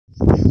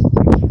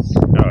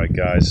Alright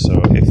guys,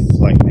 so if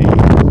like me to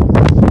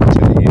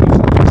use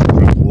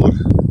wood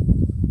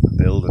to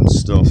build and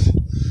stuff,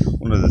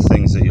 one of the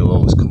things that you'll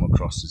always come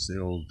across is the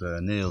old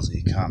nails that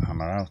you can't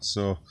hammer out.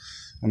 So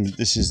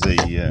this is the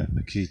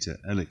Makita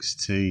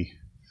LXT.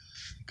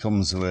 It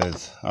comes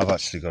with, I've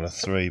actually got a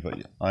 3,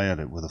 but I had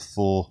it with a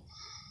 4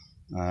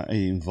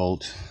 18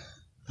 volt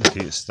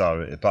Makita star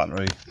rated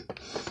battery,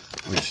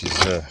 which is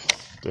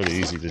very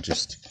easy to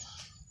just,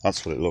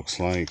 that's what it looks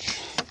like.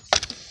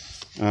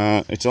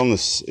 It's on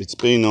this. It's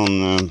been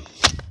on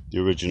the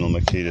original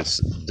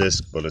Makita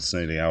disc, but it's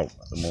nearly out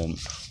at the moment.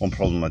 One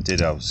problem I did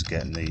have was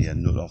getting the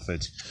nut off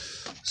it.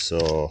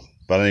 So,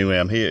 but anyway,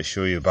 I'm here to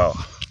show you about.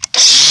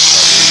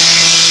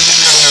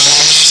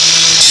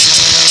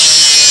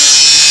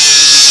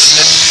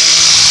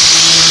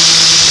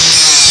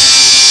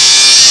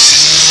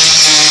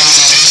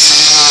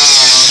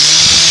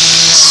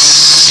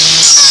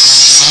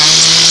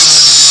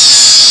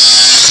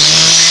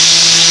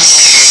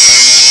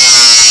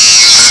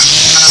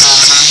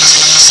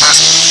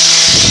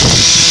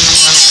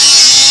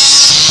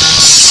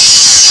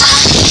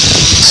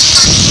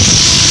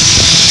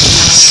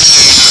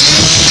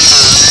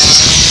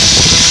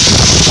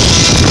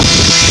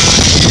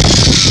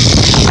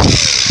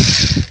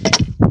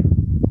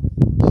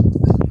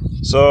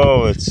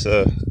 So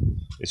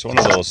it's one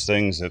of those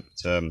things that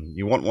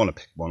you won't want to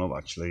pick one up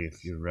actually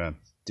if you're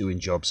doing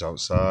jobs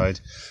outside.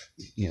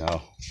 You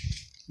know,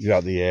 you're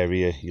out the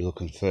area, you're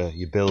looking for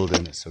your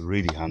building. It's a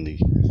really handy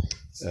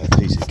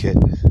piece of kit.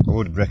 I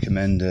would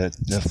recommend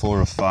the 4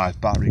 or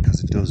 5 battery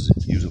because it does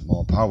use up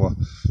more power,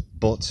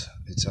 but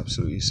it's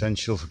absolutely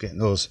essential for getting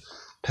those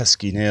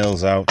pesky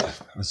nails out,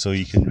 and so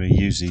you can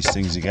reuse these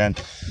things again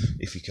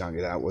if you can't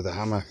get out with a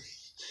hammer.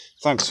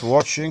 Thanks for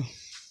watching.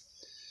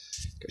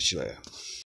 Catch you later.